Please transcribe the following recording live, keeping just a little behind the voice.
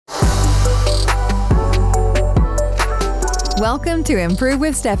Welcome to Improve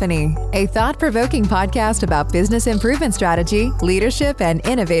with Stephanie, a thought-provoking podcast about business improvement strategy, leadership, and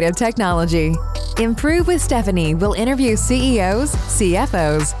innovative technology. Improve with Stephanie will interview CEOs,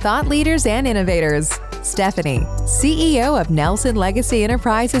 CFOs, thought leaders, and innovators. Stephanie, CEO of Nelson Legacy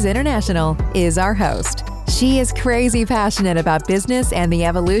Enterprises International, is our host. She is crazy passionate about business and the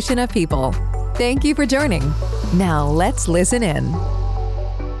evolution of people. Thank you for joining. Now let's listen in.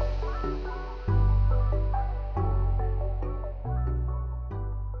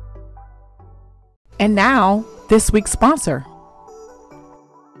 And now, this week's sponsor.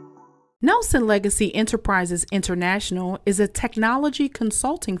 Nelson Legacy Enterprises International is a technology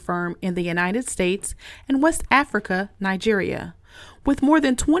consulting firm in the United States and West Africa, Nigeria. With more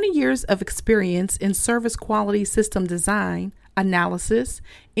than 20 years of experience in service quality system design, analysis,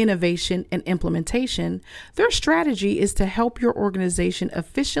 innovation, and implementation, their strategy is to help your organization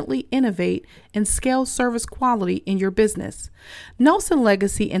efficiently innovate and scale service quality in your business. Nelson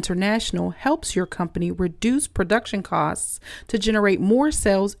Legacy International helps your company reduce production costs to generate more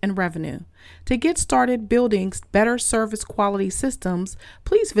sales and revenue. To get started building better service quality systems,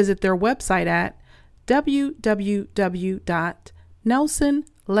 please visit their website at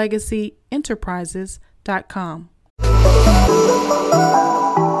www.nelsonlegacyenterprises.com.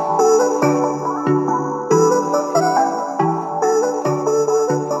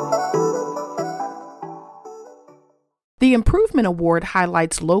 The Improvement Award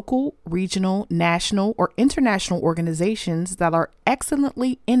highlights local, regional, national, or international organizations that are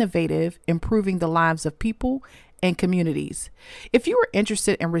excellently innovative, improving the lives of people and communities. If you are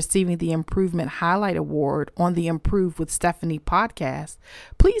interested in receiving the Improvement Highlight Award on the Improve with Stephanie podcast,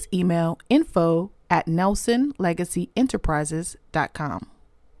 please email info@nelsonlegacyenterprises.com.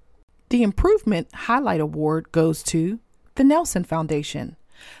 The Improvement Highlight Award goes to the Nelson Foundation.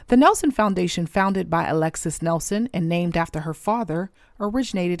 The Nelson Foundation, founded by Alexis Nelson and named after her father,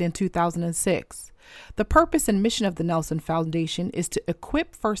 originated in 2006. The purpose and mission of the Nelson Foundation is to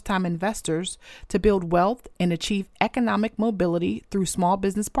equip first-time investors to build wealth and achieve economic mobility through small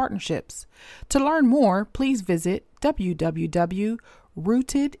business partnerships. To learn more, please visit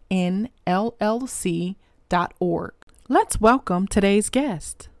www.rootedinllc.org. Let's welcome today's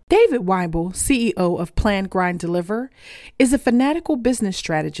guest. David Weibel, CEO of Plan, Grind, Deliver, is a fanatical business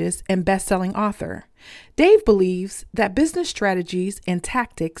strategist and best-selling author. Dave believes that business strategies and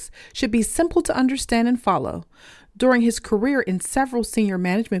tactics should be simple to understand and follow. During his career in several senior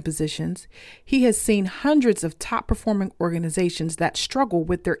management positions, he has seen hundreds of top-performing organizations that struggle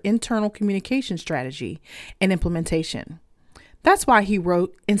with their internal communication strategy and implementation. That's why he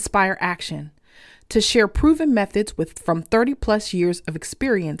wrote Inspire Action, to share proven methods from 30 plus years of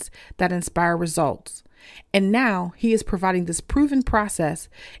experience that inspire results. And now he is providing this proven process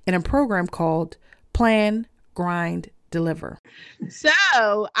in a program called Plan, Grind, Deliver. So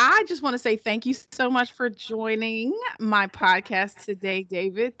I just want to say thank you so much for joining my podcast today,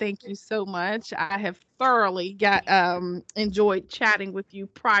 David. Thank you so much. I have thoroughly enjoyed chatting with you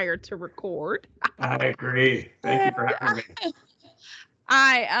prior to record. I agree. Thank you for having me.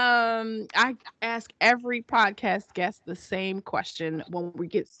 I ask every podcast guest the same question when we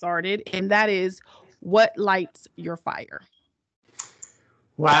get started, and that is, what lights your fire?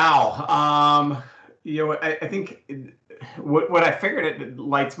 Wow. I think what I figured it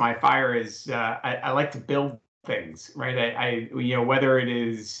lights my fire is I like to build things, right? I whether it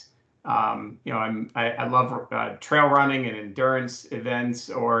is I love trail running and endurance events,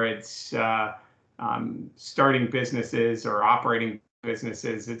 or it's starting businesses or operating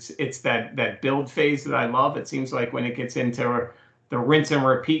businesses. It's that build phase that I love. It seems like when it gets into the rinse and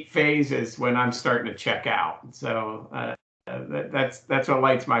repeat phase is when I'm starting to check out. So that's what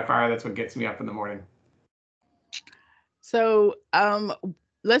lights my fire. That's what gets me up in the morning. So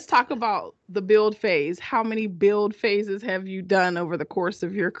let's talk about the build phase. How many build phases have you done over the course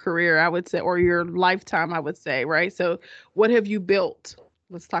of your career, I would say, or your lifetime, I would say, right? So what have you built?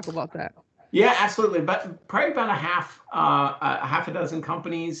 Let's talk about that. Yeah, absolutely. But probably about a half a dozen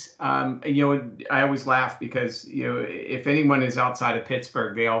companies. I always laugh because if anyone is outside of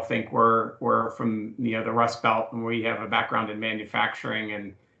Pittsburgh, they all think we're from the Rust Belt, and we have a background in manufacturing,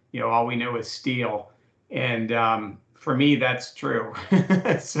 and all we know is steel. And for me, that's true.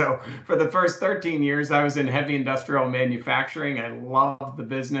 So for the first 13 years, I was in heavy industrial manufacturing. I loved the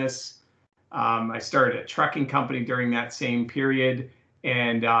business. I started a trucking company during that same period.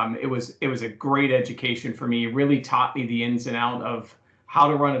 And it was a great education for me. It really taught me the ins and outs of how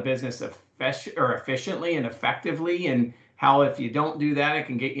to run a business efficiently and effectively, and how if you don't do that, it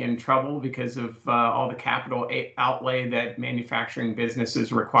can get you in trouble because of all the capital outlay that manufacturing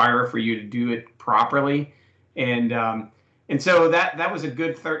businesses require for you to do it properly. And And so that was a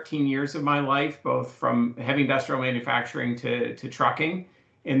good 13 years of my life, both from heavy industrial manufacturing to trucking.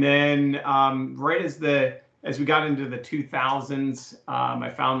 And then right as we got into the 2000s, I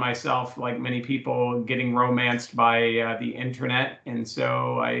found myself, like many people, getting romanced by the internet. And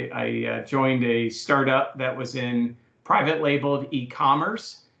so I joined a startup that was in private labeled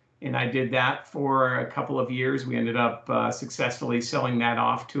e-commerce. And I did that for a couple of years. We ended up successfully selling that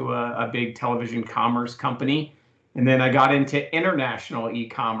off to a big television commerce company. And then I got into international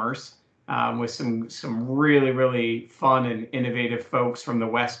e-commerce with some really, really fun and innovative folks from the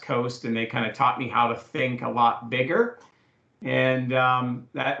West Coast. And they kind of taught me how to think a lot bigger. And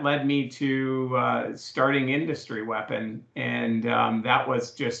that led me to starting Industry Weapon. And that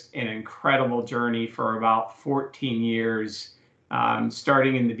was just an incredible journey for about 14 years,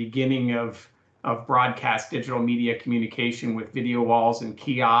 starting in the beginning of broadcast digital media communication with video walls and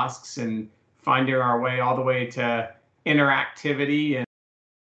kiosks, and finding our way all the way to interactivity. And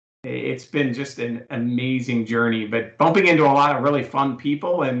it's been just an amazing journey, but bumping into a lot of really fun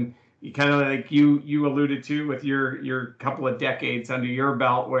people. And you kind of, like you alluded to with your couple of decades under your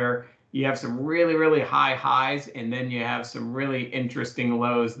belt, where you have some really, really high highs, and then you have some really interesting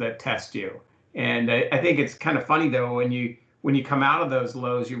lows that test you. And I think it's kind of funny though, when you come out of those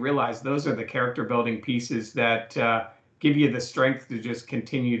lows, you realize those are the character building pieces that give you the strength to just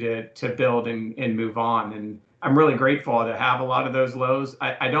continue to build and move on. And I'm really grateful to have a lot of those lows.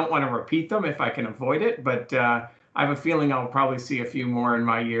 I don't want to repeat them if I can avoid it, but I have a feeling I'll probably see a few more in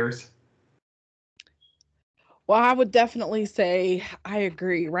my years. Well, I would definitely say I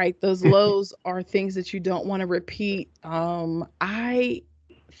agree, right? Those lows are things that you don't want to repeat. I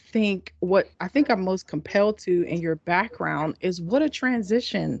think I'm most compelled to in your background is what a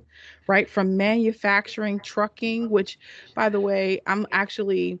transition, right? From manufacturing, trucking, which, by the way, I'm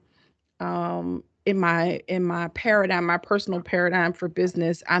actually in my paradigm, my personal paradigm for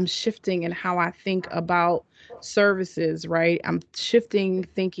business, I'm shifting in how I think about services, right? I'm shifting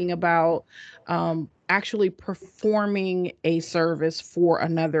thinking about actually performing a service for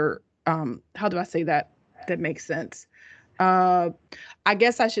another. How do I say that makes sense? I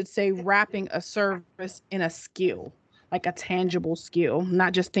guess I should say wrapping a service in a skill, like a tangible skill,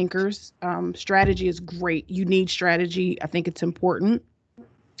 not just thinkers. Strategy is great. You need strategy. I think it's important.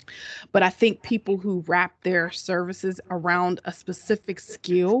 But I think people who wrap their services around a specific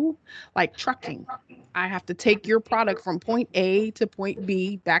skill, like trucking, I have to take your product from point A to point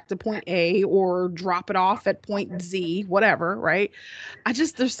B, back to point A, or drop it off at point Z, whatever, right?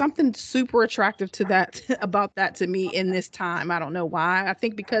 There's something super attractive to that, about that to me in this time. I don't know why. I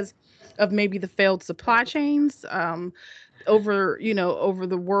think because of maybe the failed supply chains, over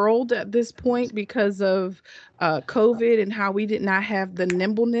the world at this point, because of COVID and how we did not have the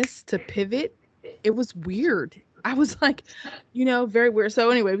nimbleness to pivot. It was weird. I was like, very weird. So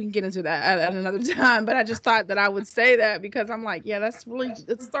anyway, we can get into that at another time, but I just thought that I would say that because I'm like, yeah,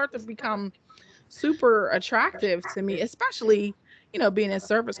 it starts to become super attractive to me, especially, being in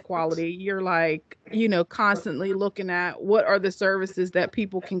service quality. You're like, constantly looking at what are the services that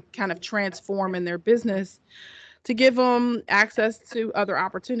people can kind of transform in their business to give them access to other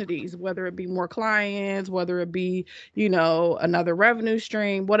opportunities, whether it be more clients, whether it be, another revenue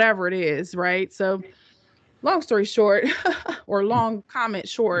stream, whatever it is, right? So long story short, or long comment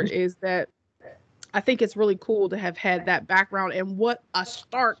short, is that I think it's really cool to have had that background, and what a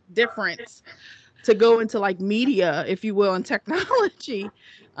stark difference to go into like media, if you will, and technology.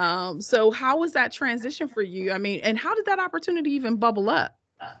 So how was that transition for you? I mean, and how did that opportunity even bubble up?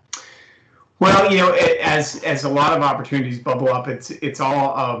 Well, as a lot of opportunities bubble up, it's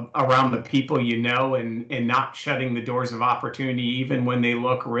all around the people and not shutting the doors of opportunity, even when they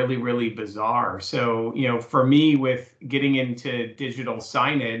look really, really bizarre. So, for me, with getting into digital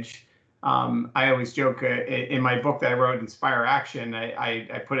signage, I always joke in my book that I wrote, Inspire Action,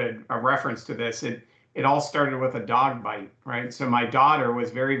 I put a reference to this. It all started with a dog bite, right? So my daughter was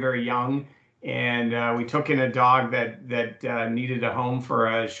very, very young. And we took in a dog that needed a home for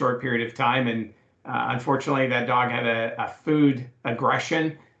a short period of time. And unfortunately, that dog had a food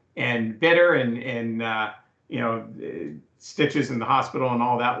aggression and bit her and stitches in the hospital and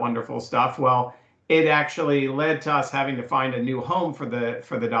all that wonderful stuff. Well, it actually led to us having to find a new home for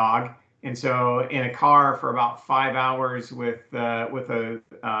the dog. And so in a car for about 5 hours with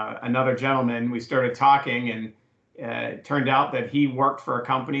another gentleman, we started talking, and it turned out that he worked for a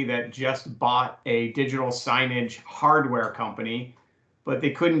company that just bought a digital signage hardware company, but they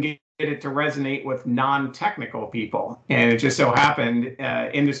couldn't get it to resonate with non-technical people. And it just so happened,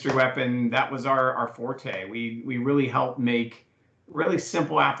 Industry Weapon, that was our forte. We really helped make really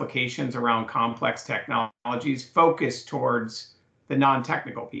simple applications around complex technologies focused towards the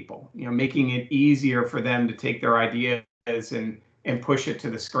non-technical people, making it easier for them to take their ideas and push it to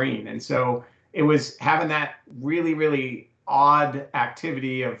the screen. And so it was having that really, really odd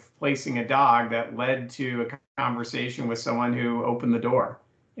activity of placing a dog that led to a conversation with someone who opened the door.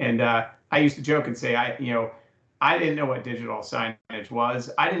 And I used to joke and say, I didn't know what digital signage was.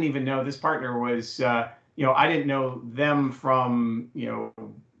 I didn't even know this partner was, I didn't know them from,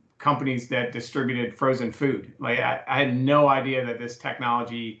 companies that distributed frozen food. Like I had no idea that this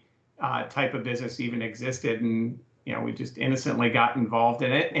technology type of business even existed. And, we just innocently got involved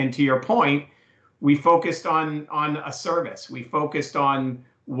in it. And to your point, we focused on a service. We focused on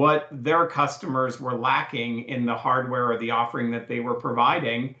what their customers were lacking in the hardware or the offering that they were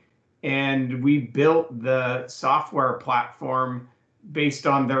providing. And we built the software platform based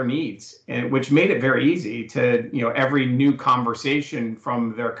on their needs, and which made it very easy to, every new conversation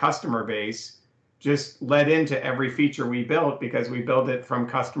from their customer base just led into every feature we built, because we built it from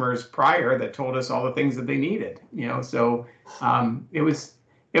customers prior that told us all the things that they needed. So it was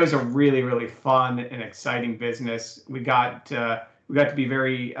a really, really fun and exciting business. We got to be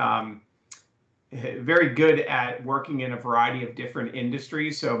very very good at working in a variety of different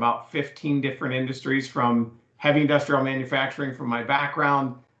industries. So about 15 different industries, from heavy industrial manufacturing from my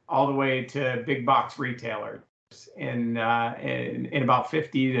background all the way to big box retailers in about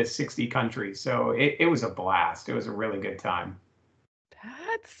 50 to 60 countries. So it was a blast. It was a really good time.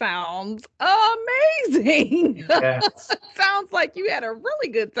 That sounds amazing. Yes. Sounds like you had a really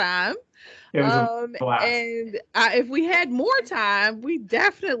good time. It was a blast. And if we had more time, we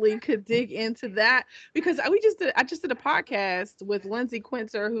definitely could dig into that, because I just did a podcast with Lindsay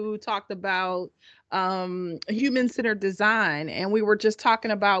Quinter, who talked about human-centered design, and we were just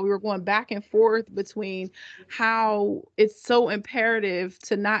talking about, we were going back and forth between how it's so imperative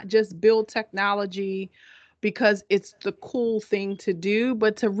to not just build technology because it's the cool thing to do,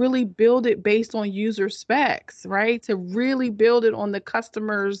 but to really build it based on user specs, right? To really build it on the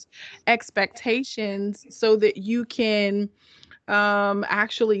customer's expectations so that you can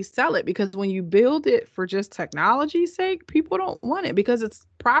actually sell it. Because when you build it for just technology's sake, people don't want it because it's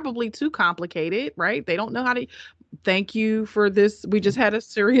probably too complicated, right? They don't know how to. Thank you for this. We just had a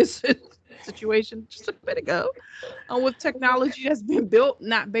serious situation just a bit ago with technology that's been built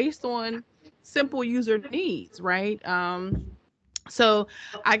not based on simple user needs, right? So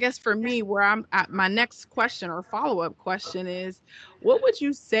I guess for me, where I'm at, my next question or follow-up question is, what would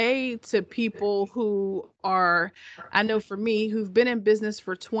you say to people who are, I know for me, who've been in business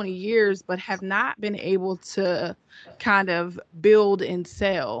for 20 years, but have not been able to kind of build and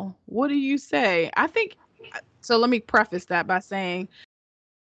sell? What do you say? I think, so let me preface that by saying,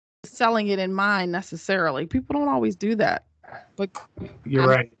 selling it in mind necessarily. People don't always do that, but you're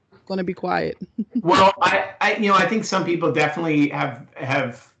right. Going to be quiet. Well, I think some people definitely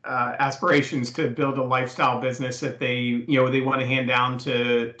have aspirations to build a lifestyle business that they want to hand down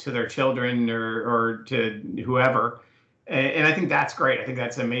to their children or to whoever, and I think that's great. I think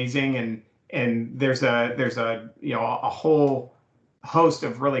that's amazing, and there's a whole host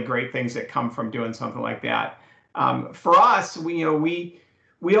of really great things that come from doing something like that. For us,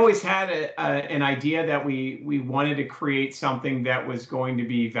 we always had an idea that we wanted to create something that was going to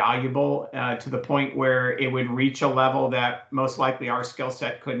be valuable to the point where it would reach a level that most likely our skill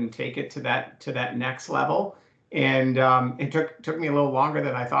set couldn't take it to that next level. And it took me a little longer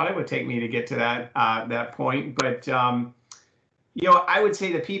than I thought it would take me to get to that point. But I would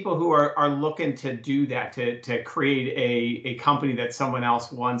say the people who are looking to do that, to create a company that someone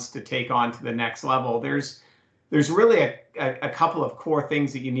else wants to take on to the next level, there's really a couple of core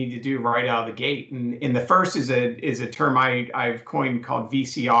things that you need to do right out of the gate. And the first is a term I've coined called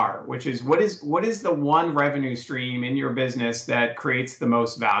VCR, which is what is the one revenue stream in your business that creates the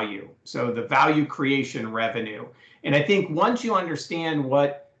most value? So the value creation revenue. And I think once you understand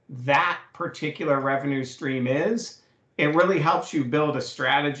what that particular revenue stream is, it really helps you build a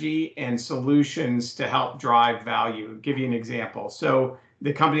strategy and solutions to help drive value. I'll give you an example. So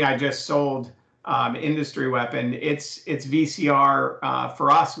the company I just sold, Industry Weapon, its VCR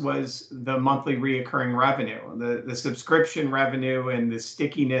for us was the monthly reoccurring revenue, the subscription revenue, and the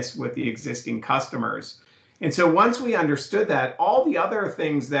stickiness with the existing customers. And so once we understood that, all the other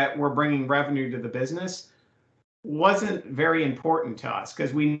things that were bringing revenue to the business wasn't very important to us,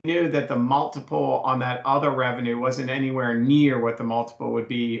 because we knew that the multiple on that other revenue wasn't anywhere near what the multiple would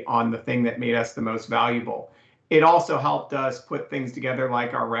be on the thing that made us the most valuable. It also helped us put things together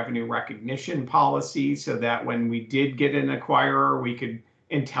like our revenue recognition policy, so that when we did get an acquirer, we could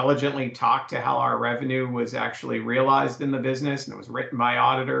intelligently talked to how our revenue was actually realized in the business, and it was written by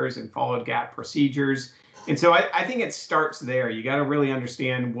auditors and followed GAAP procedures. And so I think it starts there. You got to really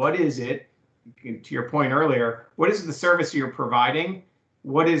understand, what is it, to your point earlier, what is the service you're providing?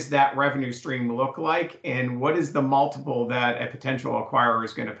 What does that revenue stream look like? And what is the multiple that a potential acquirer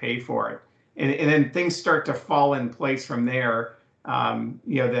is going to pay for it? And then things start to fall in place from there,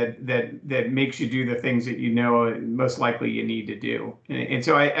 that makes you do the things that you know most likely you need to do. And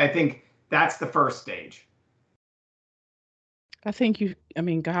so I think that's the first stage. I think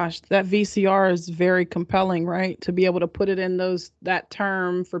gosh, that VCR is very compelling, right? To be able to put it in that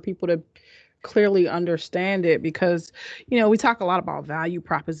term for people to clearly understand it, because, we talk a lot about value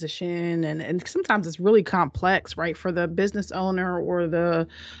proposition, and sometimes it's really complex, right? For the business owner or the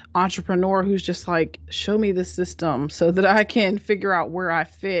entrepreneur who's just like, show me the system so that I can figure out where I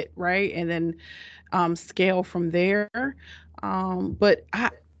fit, right? And then scale from there. But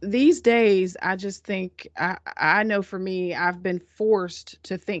these days, I just think, I know for me, I've been forced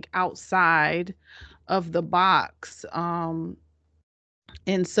to think outside of the box.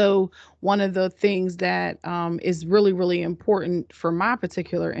 And so one of the things that is really, really important for my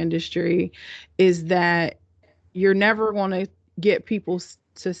particular industry is that you're never going to get people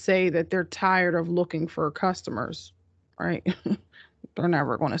to say that they're tired of looking for customers, right? They're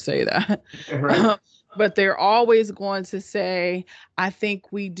never going to say that. Right. But they're always going to say, I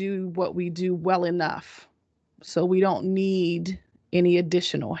think we do what we do well enough, so we don't need any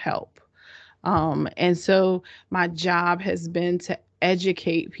additional help. And so my job has been to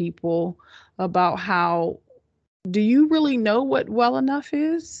educate people about how, do you really know what well enough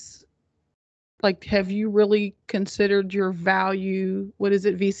is? Like, have you really considered your value? What is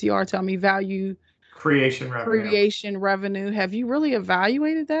it, VCR? Tell me, value creation revenue. Have you really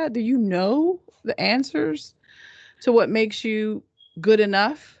evaluated that? Do you know the answers to what makes you good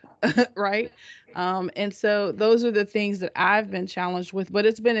enough? Right. And so those are the things that I've been challenged with, but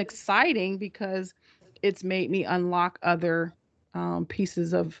it's been exciting because it's made me unlock other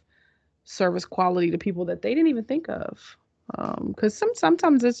pieces of service quality to people that they didn't even think of. Because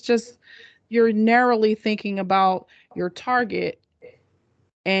sometimes it's just, you're narrowly thinking about your target,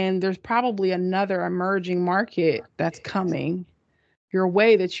 and there's probably another emerging market that's coming your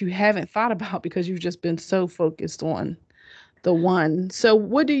way that you haven't thought about because you've just been so focused on the one. So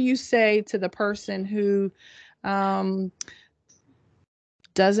what do you say to the person who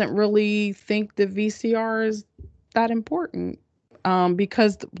doesn't really think the VCR is that important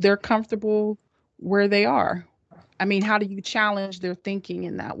because they're comfortable where they are? I mean, how do you challenge their thinking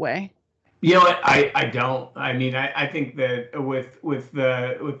in that way? You know what? I don't. I mean, I think that with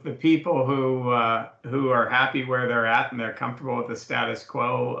the people who are happy where they're at and they're comfortable with the status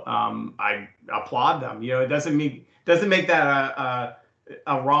quo, I applaud them. It doesn't make that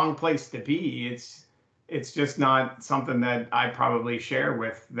a wrong place to be. It's just not something that I probably share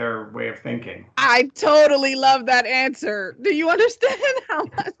with their way of thinking. I totally love that answer. Do you understand how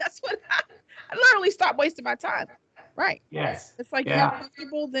much that's what I literally stopped wasting my time. Right. Yes. It's like, you're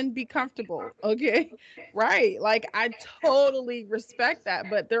comfortable, then be comfortable. Okay. Right. Like, I totally respect that.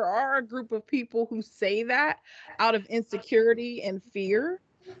 But there are a group of people who say that out of insecurity and fear,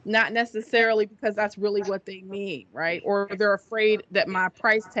 not necessarily because that's really what they mean. Right. Or they're afraid that my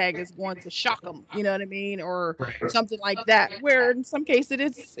price tag is going to shock them. You know what I mean? Or something like that, where in some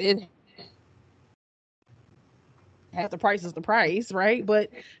cases the price is the price, right? But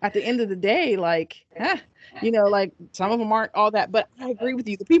at the end of the day, like, like, some of them aren't all that. But I agree with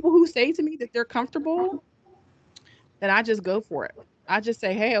you. The people who say to me that they're comfortable, then I just go for it. I just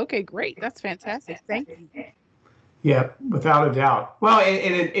say, hey, okay, great. That's fantastic. Thank you. Yeah, without a doubt. Well,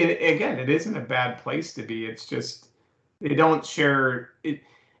 and it isn't a bad place to be. It's just they don't share it.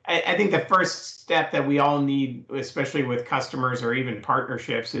 I think the first step that we all need, especially with customers or even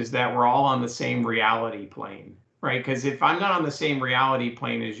partnerships, is that we're all on the same reality plane. Right? Because if I'm not on the same reality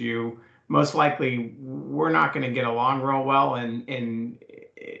plane as you, most likely we're not going to get along real well, and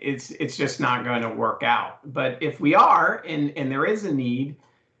it's just not going to work out. But if we are, and there is a need,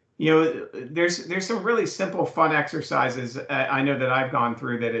 there's some really simple, fun exercises I know that I've gone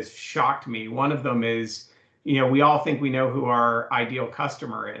through that has shocked me. One of them is, we all think we know who our ideal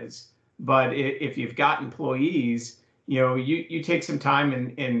customer is, but if you've got employees, you take some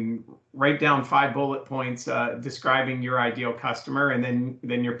time and write down 5 bullet points describing your ideal customer, and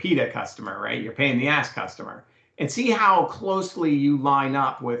then your PITA customer, right? Your pain in the ass customer, and see how closely you line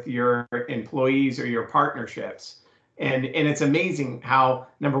up with your employees or your partnerships. And it's amazing how,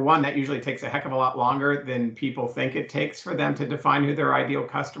 number one, that usually takes a heck of a lot longer than people think it takes for them to define who their ideal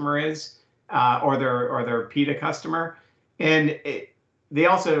customer is, or their PITA customer. And they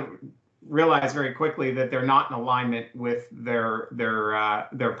also realize very quickly that they're not in alignment with their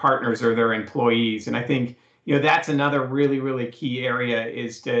partners or their employees. And I think, that's another really, really key area,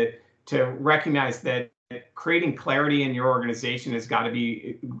 is to recognize that creating clarity in your organization has got to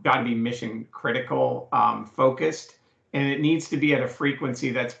be mission critical, focused, and it needs to be at a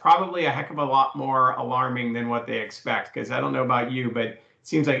frequency that's probably a heck of a lot more alarming than what they expect. Because I don't know about you, but it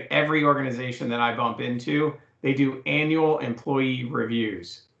seems like every organization that I bump into, they do annual employee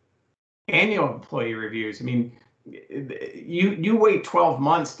reviews. I mean, you wait 12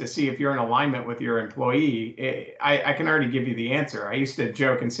 months to see if you're in alignment with your employee. I can already give you the answer. I used to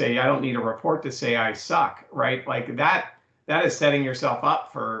joke and say, I don't need a report to say I suck, right? Like that is setting yourself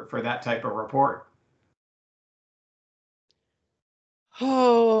up for that type of report.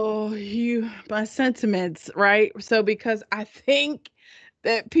 Oh, my sentiments, right? So because I think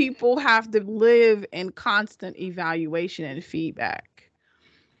that people have to live in constant evaluation and feedback,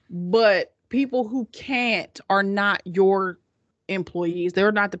 but people who can't are not your employees.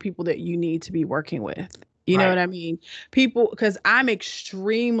 They're not the people that you need to be working with. You know what I mean? People, because I'm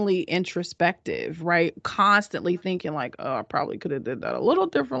extremely introspective, right? Constantly thinking like, oh, I probably could have did that a little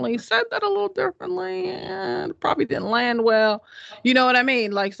differently, said that a little differently, and probably didn't land well. You know what I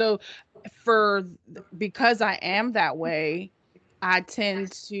mean? Like, so because I am that way, I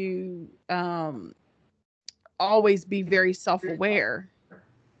tend to always be very self-aware,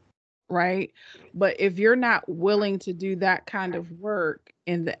 right? But if you're not willing to do that kind of work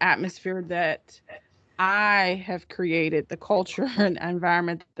in the atmosphere that I have created, the culture and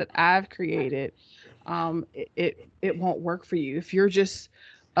environment that I've created, it won't work for you. If you're just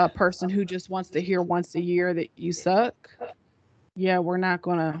a person who just wants to hear once a year that you suck, yeah, it's not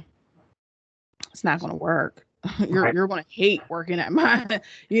gonna work. You're gonna hate working at mine.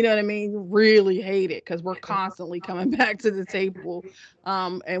 You know what I mean? You really hate it, because we're constantly coming back to the table,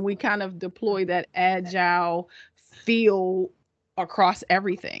 and we kind of deploy that agile feel across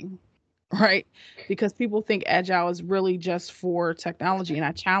everything. Right? Because people think agile is really just for technology. And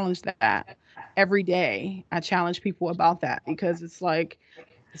I challenge that every day. I challenge people about that, because it's like,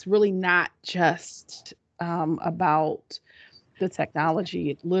 it's really not just about the technology.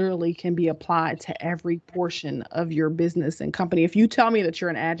 It literally can be applied to every portion of your business and company. If you tell me that you're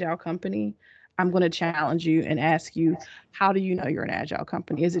an agile company, I'm going to challenge you and ask you, how do you know you're an agile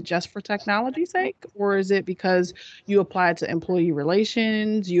company? Is it just for technology's sake, or is it because you apply it to employee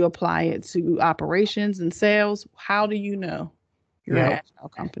relations, you apply it to operations and sales? How do you know you're an agile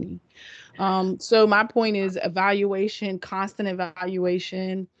company? So my point is, evaluation, constant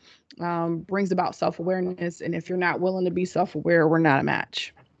evaluation, brings about self-awareness. And if you're not willing to be self-aware, we're not a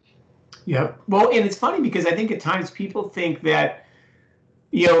match. Yep. Well, and it's funny because I think at times people think that,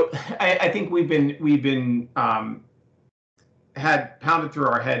 I think we've been had pounded through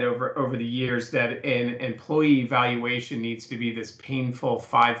our head over the years that an employee evaluation needs to be this painful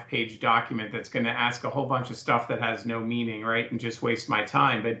 5-page document that's going to ask a whole bunch of stuff that has no meaning, right, and just waste my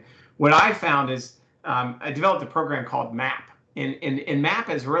time. But what I found is I developed a program called MAP, and MAP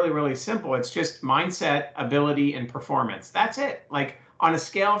is really, really simple. It's just mindset, ability, and performance. That's it. Like on a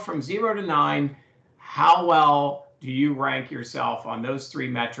scale from 0 to 9, how well do you rank yourself on those 3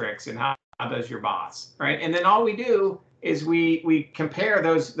 metrics, and how does your boss, right? And then all we do is we compare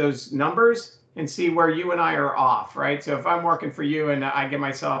those numbers and see where you and I are off, right? So if I'm working for you and I give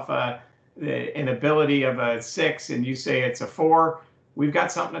myself an ability of a 6 and you say it's a 4, we've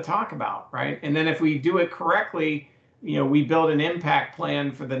got something to talk about, right? And then if we do it correctly, we build an impact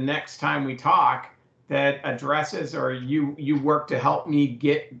plan for the next time we talk that addresses, or you work to help me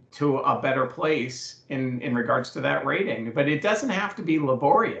get to a better place in regards to that rating. But it doesn't have to be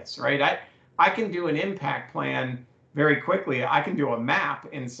laborious, right? I can do an impact plan very quickly. I can do a map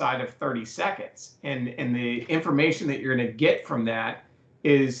inside of 30 seconds. And the information that you're going to get from that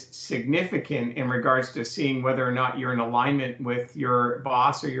is significant in regards to seeing whether or not you're in alignment with your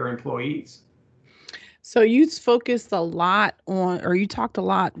boss or your employees. So you focused a lot on, or you talked a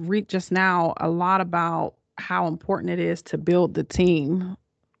lot just now, a lot about how important it is to build the team,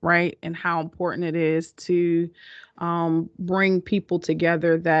 right? And how important it is to bring people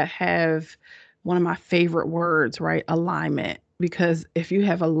together that have one of my favorite words, right? Alignment. Because if you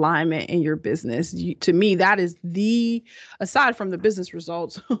have alignment in your business, to me, that is aside from the business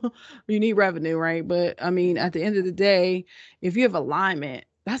results, you need revenue, right? But I mean, at the end of the day, if you have alignment,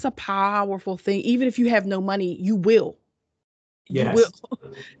 that's a powerful thing. Even if you have no money, you will. Yes. You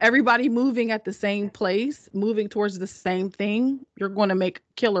will. Everybody moving at the same place, moving towards the same thing, you're going to make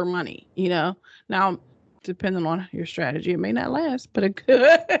killer money, Now, depending on your strategy, it may not last, but it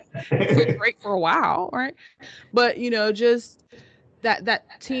could. It's great for a while, right? But, just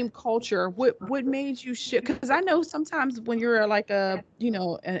that team culture, what made you shift? Because I know sometimes when you're like an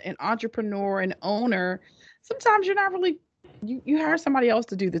entrepreneur, an owner, sometimes you're not really, you hire somebody else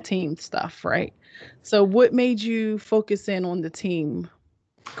to do the team stuff, right? So what made you focus in on the team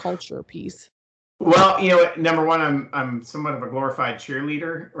culture piece? Well, number one, I'm somewhat of a glorified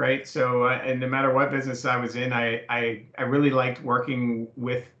cheerleader, right? So, and no matter what business I was in, I really liked working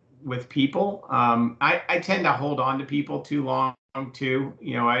with people. I tend to hold on to people too long too.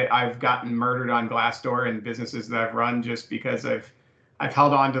 I've gotten murdered on Glassdoor in businesses that I've run just because I've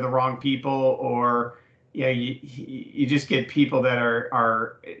held on to the wrong people, or you just get people that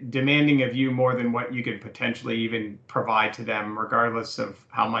are demanding of you more than what you could potentially even provide to them, regardless of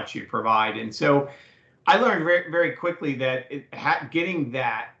how much you provide. And so I learned very, very quickly that getting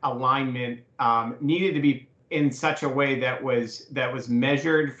that alignment needed to be in such a way that was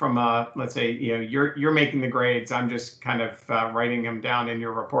measured from let's say, you're making the grades, I'm just kind of writing them down in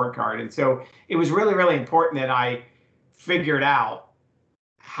your report card. And so it was really, really important that I figured out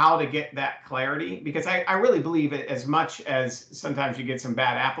how to get that clarity, because I really believe it, as much as sometimes you get some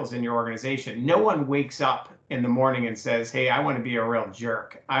bad apples in your organization, no one wakes up in the morning and says, hey, I want to be a real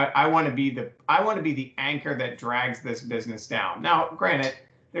jerk. I want to be the anchor that drags this business down. Now, granted,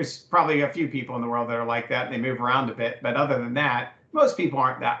 there's probably a few people in the world that are like that and they move around a bit, but other than that, most people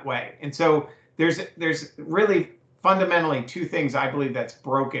aren't that way. And so there's really fundamentally two things I believe that's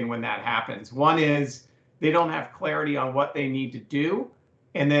broken when that happens. One is they don't have clarity on what they need to do,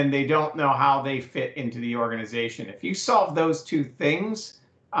 and then they don't know how they fit into the organization. If you solve those two things,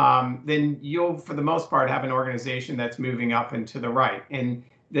 then you'll, for the most part, have an organization that's moving up and to the right. And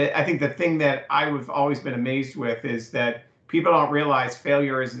I think the thing that I've always been amazed with is that people don't realize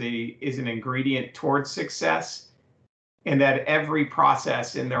failure is an ingredient towards success, and that every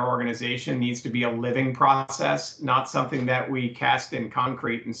process in their organization needs to be a living process, not something that we cast in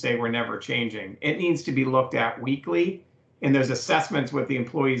concrete and say we're never changing. It needs to be looked at weekly, and those assessments with the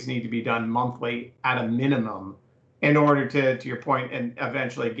employees need to be done monthly at a minimum in order to your point, and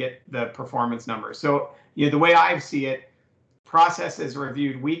eventually get the performance numbers. So the way I see it, process is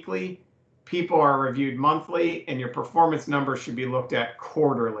reviewed weekly, people are reviewed monthly, and your performance numbers should be looked at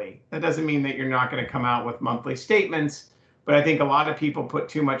quarterly. That doesn't mean that you're not going to come out with monthly statements, but I think a lot of people put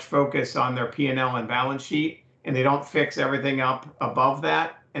too much focus on their P&L and balance sheet, and they don't fix everything up above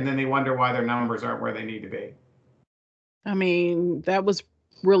that, and then they wonder why their numbers aren't where they need to be. I mean, that was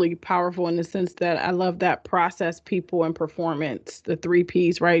really powerful in the sense that I love that process, people, and performance, the 3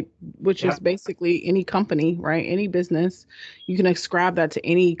 Ps, right? Which is basically any company, right? Any business. You can ascribe that to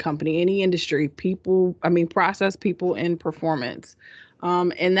any company, any industry, process, people, and performance.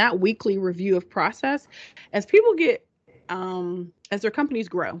 And that weekly review of process, as people get, as their companies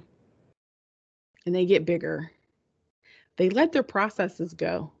grow and they get bigger, they let their processes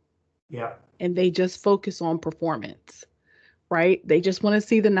go. Yeah. And they just focus on performance. Right? They just want to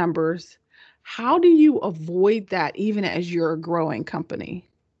see the numbers. How do you avoid that even as you're a growing company?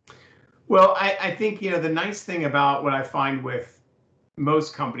 Well, I think, the nice thing about what I find with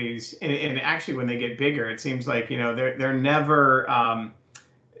most companies, and actually when they get bigger, it seems like, they're never,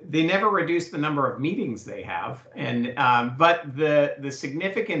 they never reduce the number of meetings they have. And, but the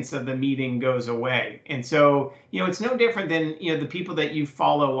significance of the meeting goes away. And so, it's no different than, the people that you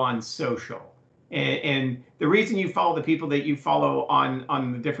follow on social. And the reason you follow the people that you follow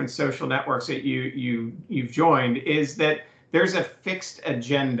on the different social networks that you've joined is that there's a fixed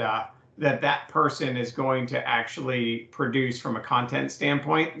agenda that person is going to actually produce from a content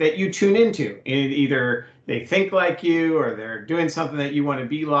standpoint that you tune into. And either they think like you, or they're doing something that you want to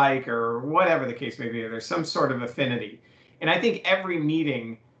be like, or whatever the case may be. There's some sort of affinity. And I think every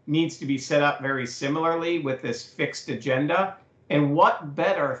meeting needs to be set up very similarly with this fixed agenda. And what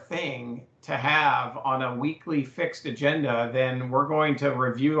better thing to have on a weekly fixed agenda than we're going to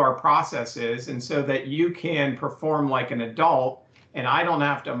review our processes, and so that you can perform like an adult and I don't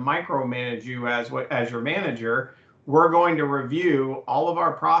have to micromanage you as your manager. We're going to review all of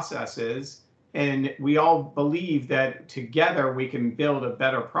our processes, and we all believe that together we can build a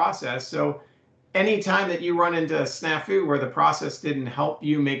better process. So anytime that you run into a snafu where the process didn't help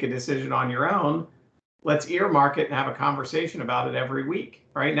you make a decision on your own, let's earmark it and have a conversation about it every week.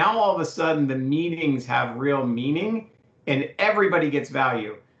 Right now, all of a sudden, the meetings have real meaning and everybody gets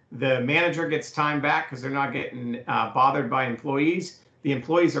value. The manager gets time back because they're not getting bothered by employees. The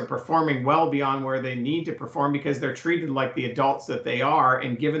employees are performing well beyond where they need to perform because they're treated like the adults that they are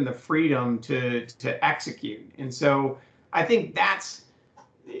and given the freedom to execute. And so I think that's,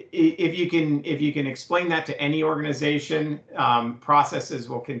 if you can explain that to any organization, processes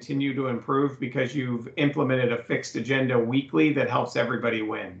will continue to improve because you've implemented a fixed agenda weekly that helps everybody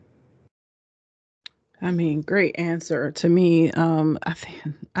win. I mean, great answer to me. I think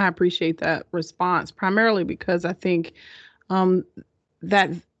I appreciate that response primarily because I think um,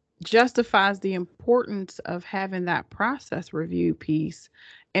 that justifies the importance of having that process review piece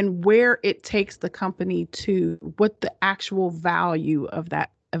and where it takes the company to what the actual value of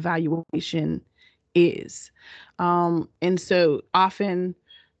that evaluation is. And so often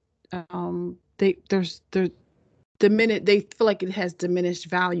there's the minute they feel like it has diminished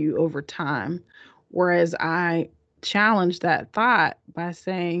value over time. Whereas I challenge that thought by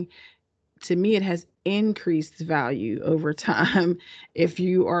saying, to me, it has increased value over time. If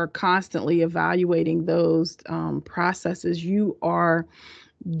you are constantly evaluating those processes, you are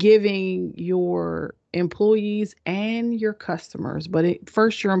giving your employees and your customers, but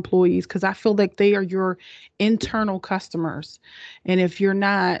first your employees, because I feel like they are your internal customers. And if you're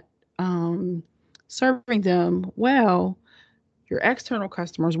not serving them well, your external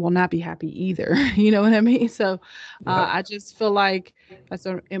customers will not be happy either. You know what I mean? So I just feel like that's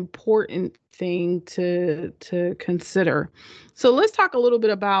an important thing to consider. So let's talk a little bit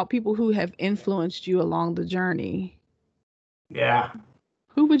about people who have influenced you along the journey. Yeah.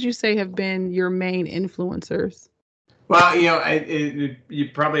 Who would you say have been your main influencers? Well, you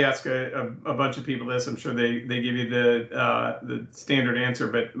probably ask a bunch of people this. I'm sure they give you the standard answer,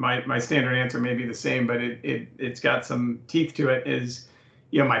 but my standard answer may be the same, but it's got some teeth to it. Is,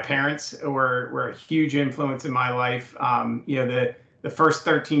 my parents were a huge influence in my life. The first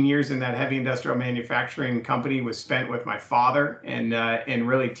 13 years in that heavy industrial manufacturing company was spent with my father, and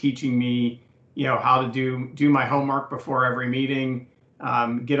really teaching me, how to do my homework before every meeting,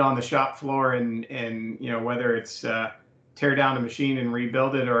 get on the shop floor, and whether it's tear down a machine and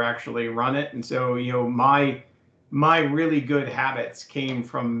rebuild it or actually run it. And so, my really good habits came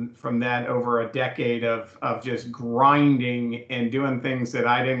from that over a decade of just grinding and doing things that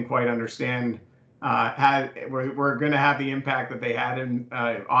I didn't quite understand were going to have the impact that they had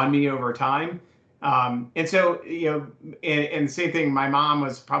on me over time. And so, and the same thing, my mom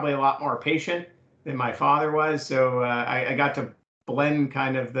was probably a lot more patient than my father was. So I got to blend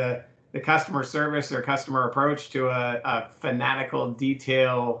kind of the customer service or customer approach to a fanatical,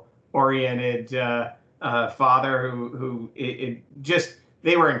 detail-oriented father who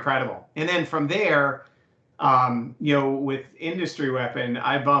they were incredible. And then from there, with Industry Weapon,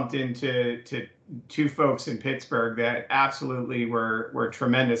 I bumped into two folks in Pittsburgh that absolutely were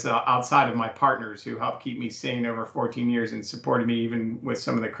tremendous outside of my partners who helped keep me sane over 14 years and supported me even with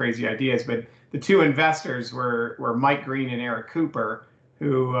some of the crazy ideas. But the two investors were Mike Green and Eric Cooper,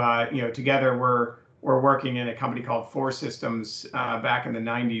 who together were working in a company called Four Systems back in the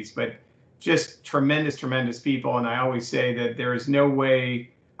 90s. But just tremendous people. And I always say that there is no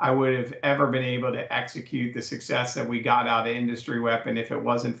way I would have ever been able to execute the success that we got out of Industry Weapon if it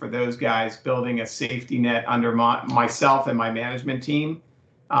wasn't for those guys building a safety net under myself and my management team.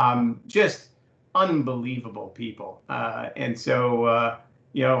 Just unbelievable people. And so,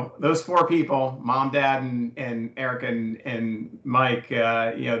 those four people, Mom, Dad, and Eric and Mike,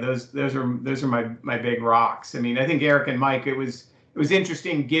 those are my big rocks. I mean, I think Eric and Mike, it was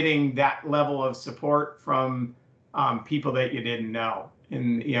interesting getting that level of support from people that you didn't know.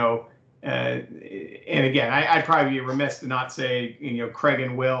 And, and again, I'd probably be remiss to not say, Craig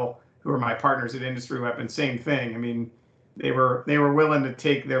and Will, who are my partners at Industry Weapon, same thing. I mean, they were willing to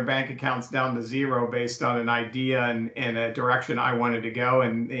take their bank accounts down to zero based on an idea and a direction I wanted to go.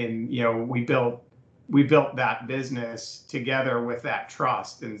 And we built that business together with that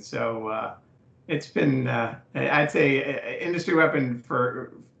trust. And so it's been, I'd say Industry Weapon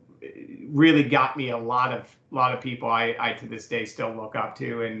really got me a lot of people I to this day still look up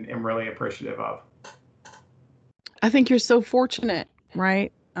to and am really appreciative of. I think you're so fortunate,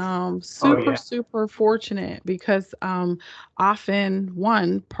 right? Super fortunate because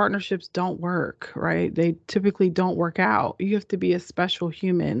often partnerships don't work, right? They typically don't work out. You have to be a special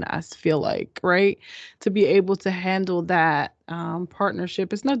human, I feel like, right? To be able to handle that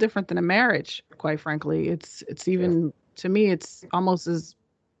partnership. It's no different than a marriage, quite frankly. It's even, to me, it's almost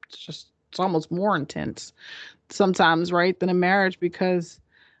more intense sometimes, right, than a marriage because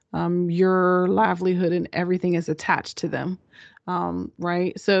your livelihood and everything is attached to them.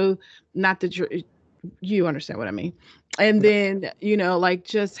 Right. So not that you understand what I mean. And then, like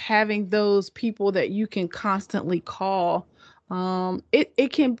just having those people that you can constantly call,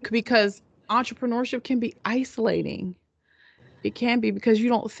 it can, because entrepreneurship can be isolating. It can be because you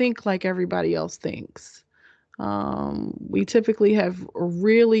don't think like everybody else thinks. We typically have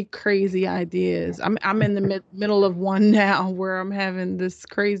really crazy ideas. I'm in the middle of one now where I'm having this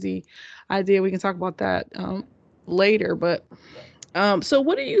crazy idea. We can talk about that later. But so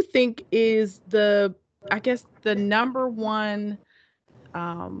what do you think is I guess the number one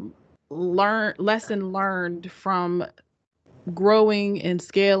lesson learned from growing and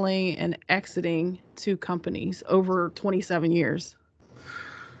scaling and exiting two companies over 27 years?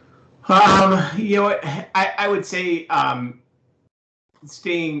 You know what, I would say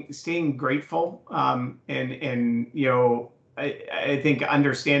staying grateful, and you know, I think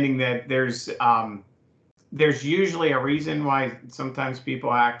understanding that there's usually a reason why sometimes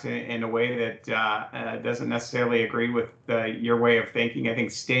people act in a way that doesn't necessarily agree with your way of thinking. I think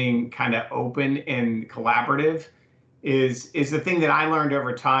staying kind of open and collaborative is the thing that I learned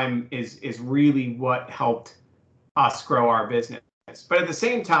over time is really what helped us grow our business. But at the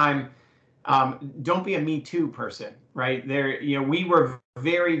same time, don't be a Me Too person, right? There, you know, we were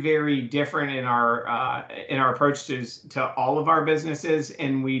very, very different in our approach to all of our businesses,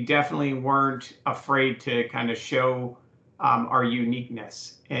 and we definitely weren't afraid to kind of show our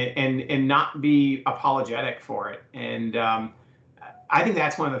uniqueness and not be apologetic for it. And I think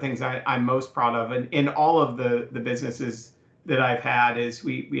that's one of the things I'm most proud of, and in all of the businesses that I've had is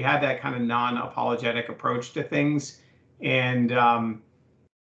we had that kind of non-apologetic approach to things, and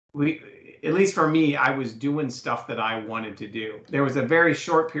we, at least for me, I was doing stuff that I wanted to do. There was a very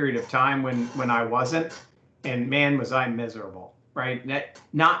short period of time when I wasn't, and man, was I miserable, right?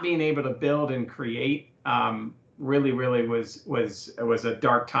 Not being able to build and create really was a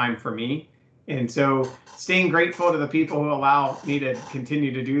dark time for me. And so staying grateful to the people who allow me to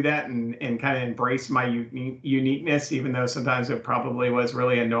continue to do that and kind of embrace my uniqueness, even though sometimes it probably was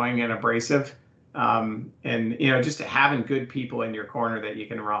really annoying and abrasive. And you know, just having good people in your corner that you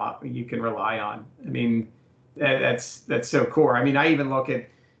can rely on. I mean, that's so core. I mean, I even look at,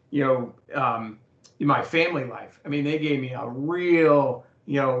 you know, in my family life. I mean, they gave me a real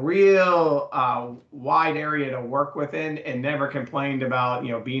wide area to work within, and never complained about,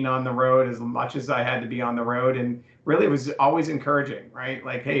 you know, being on the road as much as I had to be on the road. And really, it was always encouraging, right?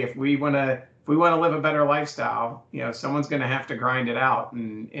 Like, hey, if we want to live a better lifestyle, you know, someone's going to have to grind it out.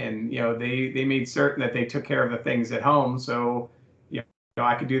 And you know, they made certain that they took care of the things at home, so you know,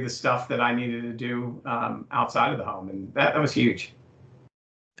 I could do the stuff that I needed to do outside of the home, and that was huge.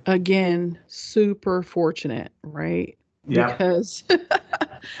 Again, super fortunate, right? Yeah. Because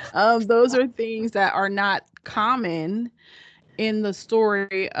those are things that are not common in the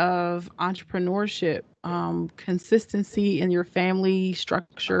story of entrepreneurship. Consistency in your family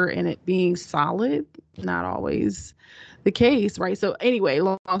structure and it being solid, not always the case, right? So anyway,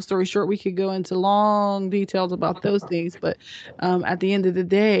 long story short, we could go into long details about those things, but at the end of the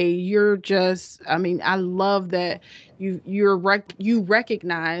day, you're just, I mean, I love that you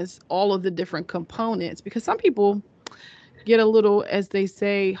recognize all of the different components, because some people get a little, as they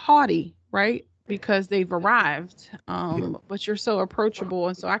say, haughty, right? Because they've arrived. But you're so approachable.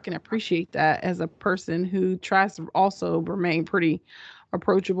 And so I can appreciate that as a person who tries to also remain pretty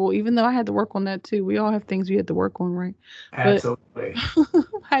approachable, even though I had to work on that too. We all have things we had to work on, right? Absolutely. But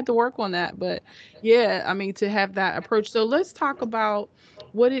I had to work on that. But yeah, I mean, to have that approach. So let's talk about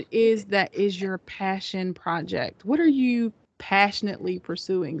what it is that is your passion project. What are you passionately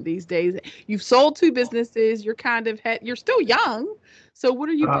pursuing these days? You've sold two businesses. You're still young. So what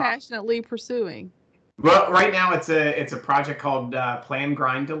are you passionately pursuing? Well, right now it's a project called Plan,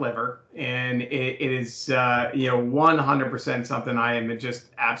 Grind, Deliver, and it is you know, 100% something I am just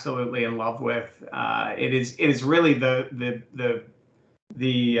absolutely in love with. It is really the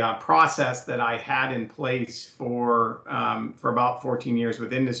process that I had in place for about 14 years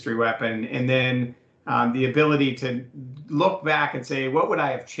with Industry Weapon, and then the ability to look back and say, what would I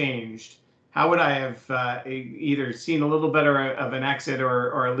have changed? How would I have either seen a little better of an exit,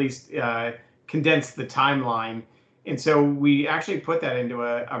 or at least condense the timeline? And so we actually put that into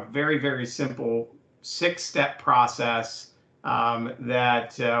a very, very simple 6-step process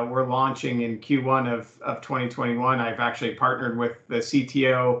that we're launching in Q1 of 2021. I've actually partnered with the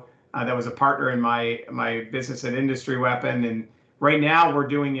CTO that was a partner in my business at Industry Weapon. And right now we're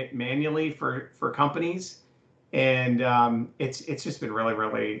doing it manually for companies. And it's just been really,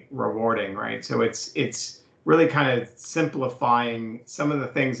 really rewarding, right? So it's really kind of simplifying some of the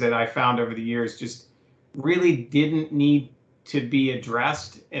things that I found over the years just really didn't need to be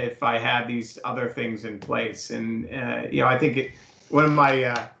addressed if I had these other things in place. And you know, I think one of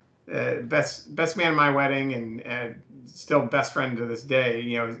my best man at my wedding, and still best friend to this day,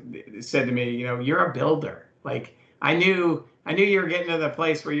 you know, said to me, you know, you're a builder. Like, I knew I knew you were getting to the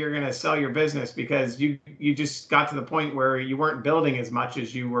place where you're going to sell your business, because you just got to the point where you weren't building as much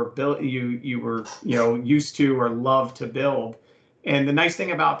as you were used to or love to build. And the nice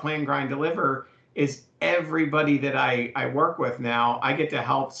thing about Plan, Grind, Deliver is everybody that I work with now, I get to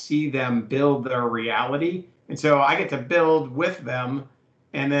help see them build their reality. And so I get to build with them,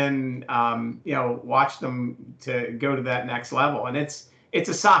 and then watch them to go to that next level. And it's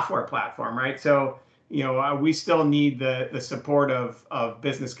a software platform, right? So we still need the support of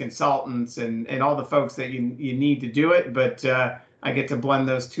business consultants and all the folks that you need to do it. But I get to blend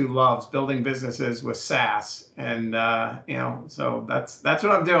those two loves, building businesses with SaaS. And, so that's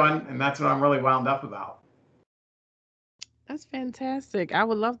what I'm doing. And that's what I'm really wound up about. That's fantastic. I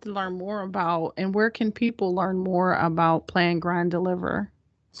would love to learn more about, and where can people learn more about Plan, Grind, Deliver?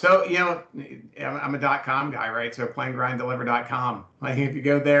 So, I'm a .com guy, right? So plangrinddeliver.com. I think if you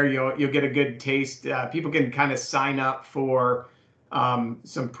go there, you'll get a good taste. People can kind of sign up for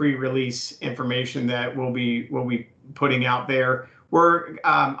some pre-release information that we'll be putting out there. We're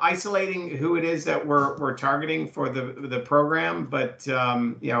isolating who it is that we're targeting for the program, but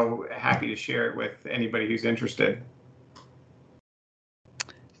happy to share it with anybody who's interested.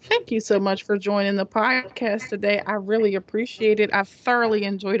 Thank you so much for joining the podcast today. I really appreciate it. I thoroughly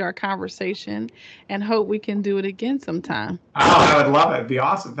enjoyed our conversation and hope we can do it again sometime. Oh, I would love it. It'd be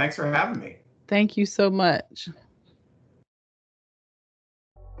awesome. Thanks for having me. Thank you so much.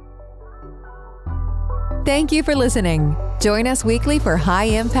 Thank you for listening. Join us weekly for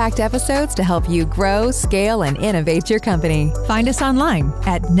high-impact episodes to help you grow, scale, and innovate your company. Find us online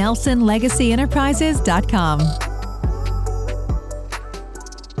at NelsonLegacyEnterprises.com.